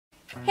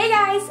Hey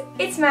guys,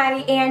 it's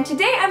Maddie, and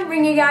today I'm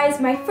bringing you guys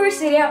my first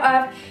video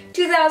of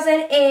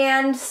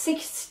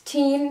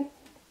 2016,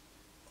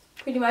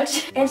 pretty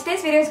much. And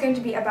today's video is going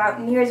to be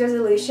about New Year's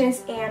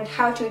resolutions and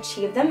how to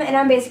achieve them, and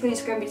I'm basically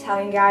just going to be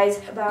telling you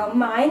guys about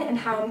mine and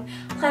how I'm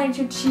planning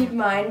to achieve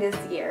mine this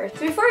year.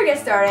 So before we get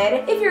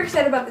started, if you're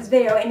excited about this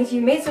video and if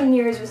you made some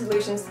New Year's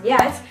resolutions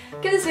yet,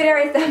 give this video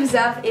a thumbs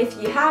up if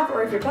you have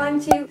or if you're planning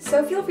to.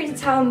 So feel free to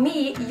tell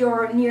me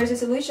your New Year's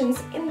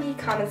resolutions in the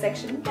comment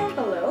section down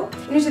below.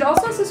 And you should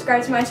also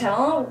subscribe to my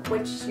channel,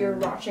 which you're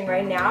watching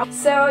right now.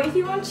 So if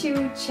you want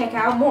to check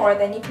out more,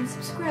 then you can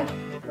subscribe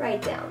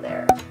right down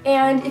there.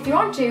 And if you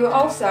want to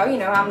also,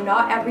 I'm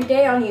not every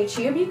day on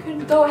YouTube, you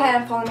can go ahead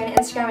and follow me on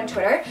Instagram and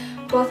Twitter.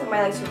 Both of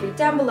my links will be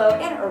down below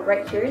and are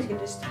right here. You can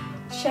just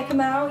check them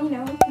out, if you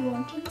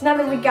want to. So now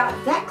that we got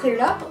that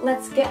cleared up,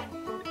 let's get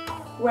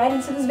right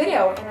into this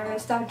video, and I'm gonna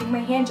stop doing my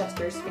hand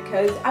gestures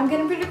because I'm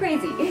getting pretty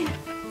crazy.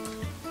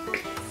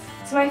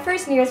 So my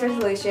first New Year's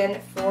resolution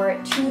for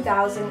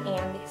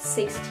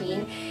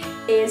 2016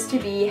 is to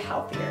be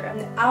healthier.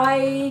 And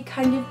I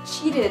kind of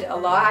cheated a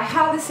lot. I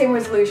had the same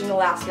resolution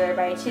last year,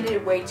 but I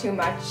cheated way too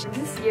much.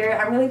 This year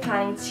I'm really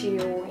planning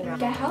to,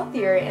 get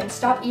healthier and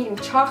stop eating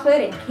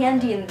chocolate and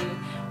candy in the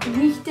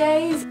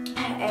weekdays.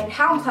 And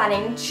how I'm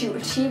planning to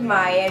achieve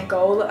my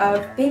goal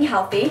of being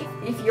healthy.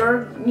 If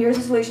your New Year's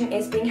resolution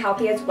is being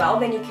healthy as well,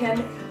 then you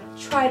can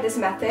try this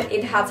method.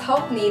 It has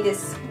helped me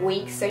this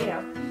week, so it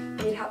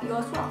helped you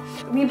as well.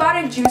 We bought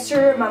a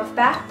juicer a month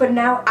back, but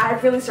now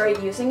I've really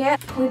started using it.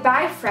 We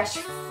buy fresh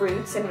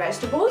fruits and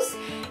vegetables,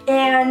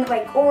 and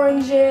like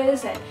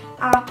oranges and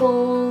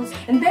apples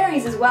and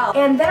berries as well.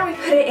 And then we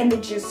put it in the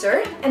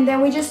juicer, and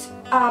then we just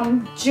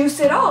juice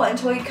it all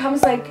until it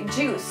becomes like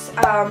juice.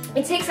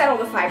 It takes out all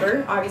the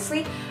fiber,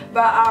 obviously,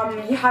 but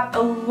you have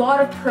a lot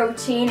of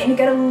protein and you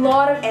get a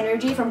lot of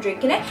energy from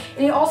drinking it,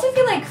 and you also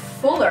feel like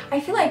fuller. I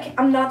feel like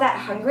I'm not that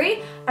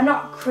hungry, I'm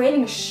not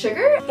craving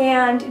sugar,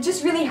 and it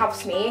just really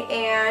helps me,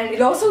 and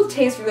it also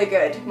tastes really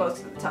good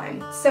most of the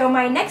time. So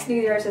my next New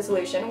Year's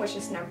resolution, which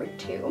is number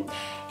 2,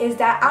 is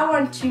that I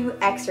want to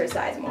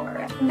exercise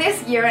more.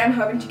 This year I'm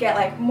hoping to get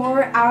like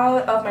more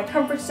out of my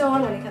comfort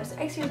zone when it comes to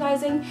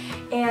exercising,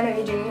 and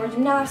maybe doing more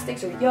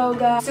gymnastics or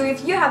yoga. So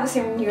if you have the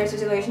same New Year's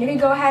resolution, you can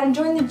go ahead and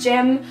join the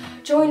gym,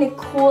 join a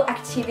cool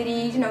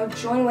activity,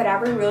 join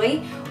whatever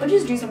really, or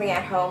just do something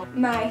at home.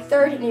 My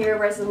third New Year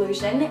resolution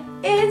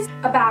is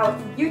about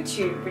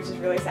YouTube, which is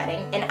really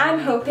exciting, and I'm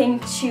hoping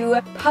to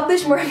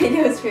publish more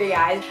videos for you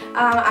guys.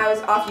 I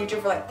was off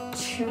YouTube for like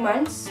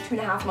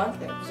 2.5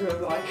 months, it was really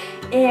long,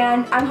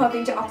 and I'm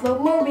hoping to upload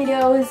more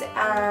videos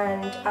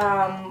and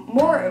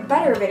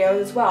better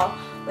videos as well.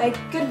 Like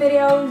good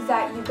videos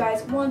that you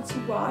guys want to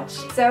watch.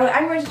 So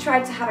I'm going to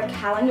try to have a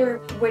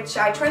calendar which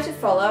I try to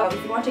follow.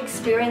 If you want to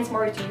experience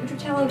more with your YouTube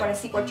channel, you want to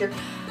see what your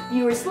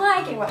viewers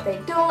like and what they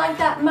don't like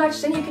that much,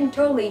 then you can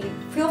totally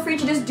feel free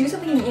to just do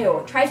something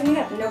new. Try something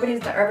that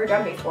nobody's ever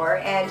done before,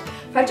 and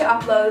try to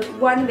upload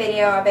one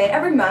video of it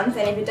every month,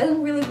 and if it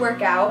doesn't really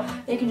work out,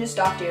 then you can just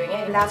stop doing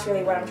it, and that's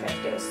really what I'm trying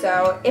to do.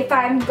 So if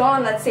I'm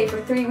gone, let's say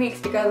for 3 weeks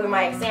because of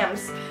my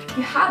exams,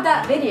 you have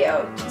that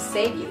video to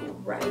save you.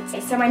 Right.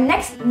 So my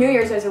next New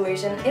Year's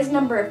resolution is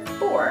number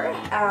 4.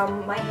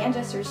 My hand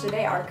gestures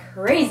today are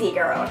crazy,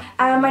 girl.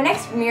 My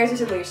next New Year's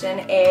resolution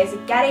is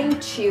getting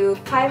to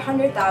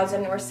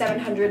 500,000 or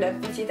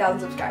 750,000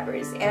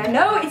 subscribers. And I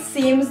know it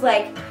seems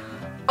like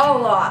a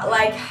lot.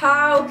 Like,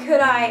 how could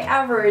I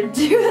ever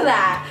do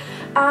that?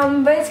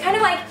 But it's kind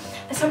of like,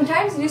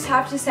 sometimes you just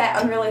have to set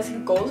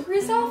unrealistic goals for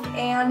yourself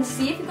and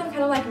see if you can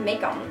kind of like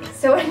make them.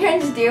 So what I'm going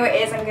to do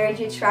is I'm going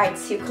to try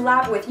to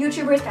collab with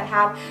YouTubers that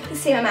have the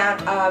same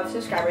amount of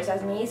subscribers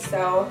as me.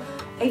 So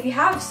if you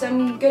have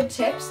some good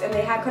tips and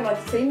they have kind of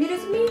like the same videos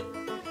as me,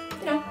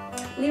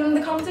 leave them in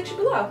the comment section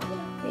below.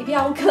 Maybe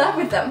I'll collab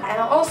with them. And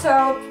I'm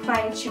also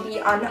planning to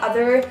be on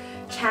other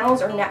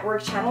channels or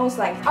network channels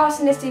like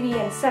Awesomeness TV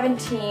and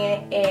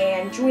 17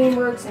 and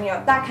DreamWorks and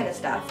that kind of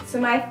stuff.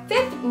 So my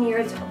 5th New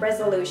Year's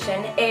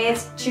resolution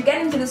is to get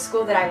into the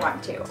school that I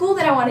want to. School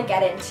that I want to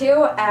get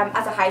into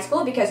as a high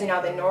school, because the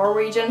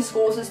Norwegian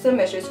school system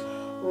is just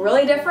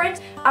really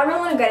different. I really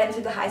want to get into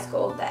the high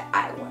school that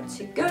I want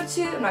to go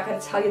to. I'm not going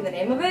to tell you the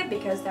name of it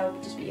because that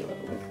would just be a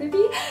little bit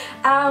creepy.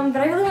 But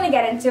I really want to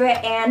get into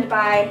it, and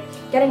by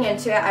getting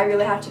into it, I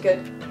really have to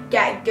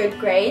get good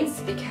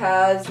grades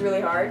because it's really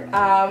hard.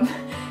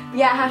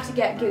 Yeah, I have to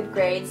get good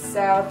grades,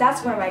 so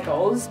that's one of my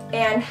goals.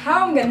 And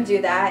how I'm going to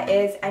do that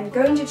is I'm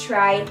going to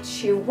try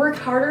to work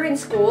harder in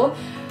school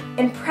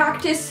and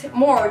practice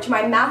more to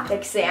my math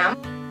exam.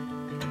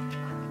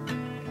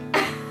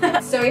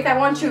 So if I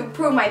want to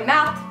improve my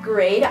math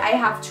grade, I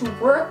have to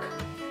work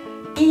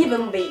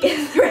evenly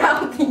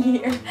throughout the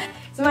year.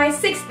 So my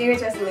 6th New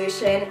Year's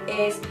resolution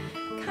is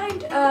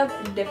kind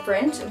of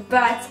different,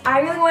 but I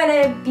really want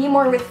to be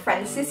more with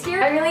friends this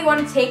year. I really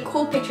want to take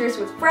cool pictures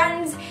with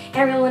friends, and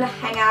I really want to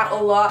hang out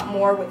a lot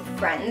more with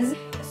friends.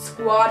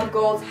 squad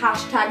goals,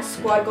 hashtag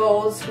squad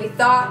goals. We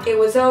thought it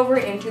was over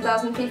in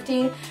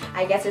 2015.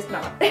 I guess it's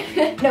not.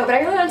 No, but I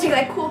really want to take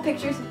like cool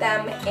pictures with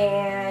them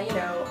and, you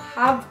know,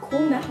 have cool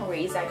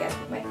memories, I guess,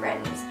 with my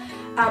friends.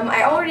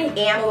 I already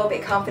am a little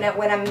bit confident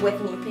when I'm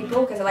with new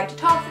people because I like to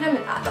talk to them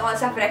and all that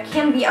stuff, but I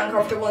can be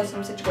uncomfortable in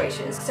some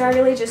situations. So I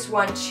really just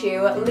want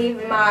to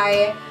leave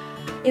my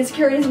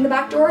insecurities in the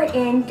back door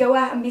and go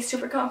out and be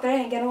super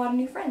confident and get a lot of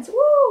new friends.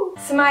 Woo!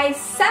 So my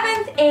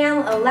 7th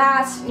and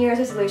last New Year's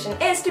resolution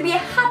is to be a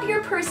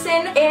happier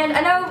person. And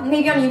I know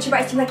maybe on YouTube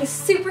I seem like a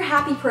super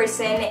happy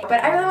person,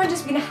 but I really want to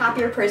just be a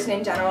happier person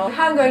in general.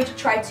 How I'm going to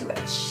try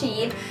to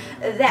achieve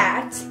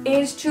that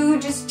is to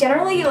just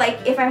generally, like,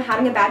 if I'm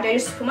having a bad day,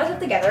 just put myself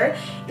together,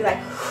 be like,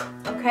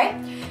 okay,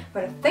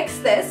 I'm gonna fix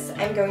this,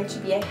 I'm going to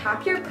be a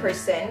happier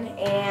person,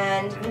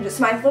 and I'm gonna just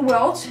smile to the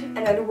world,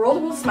 and then the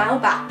world will smile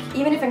back,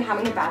 even if I'm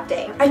having a bad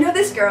day. I know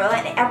this girl,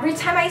 and every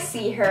time I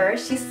see her,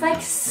 she's like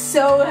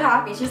so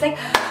happy. She's like,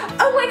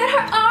 oh my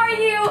god, how are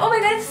you? Oh my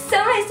god, it's so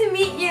nice to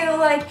meet you.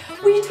 Like,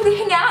 we should totally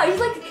hang out.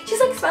 She's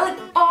like smiling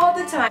all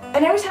the time.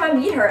 And every time I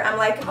meet her, I'm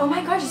like, oh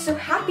my gosh, she's so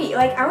happy.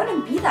 Like, I wanna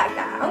be like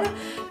that. I wanna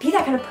be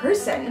that kind of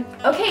person.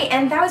 Okay,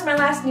 and that was my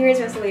last New Year's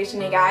resolution,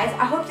 you guys.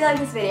 I hope you liked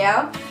this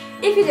video.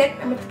 If you did,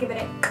 remember to give it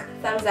a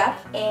thumbs up,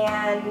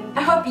 and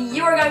I hope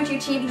you are going to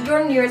achieve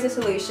your New Year's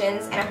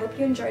resolutions, and I hope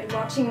you enjoyed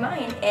watching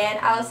mine, and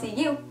I'll see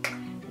you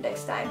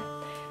next time.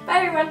 Bye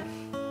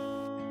everyone!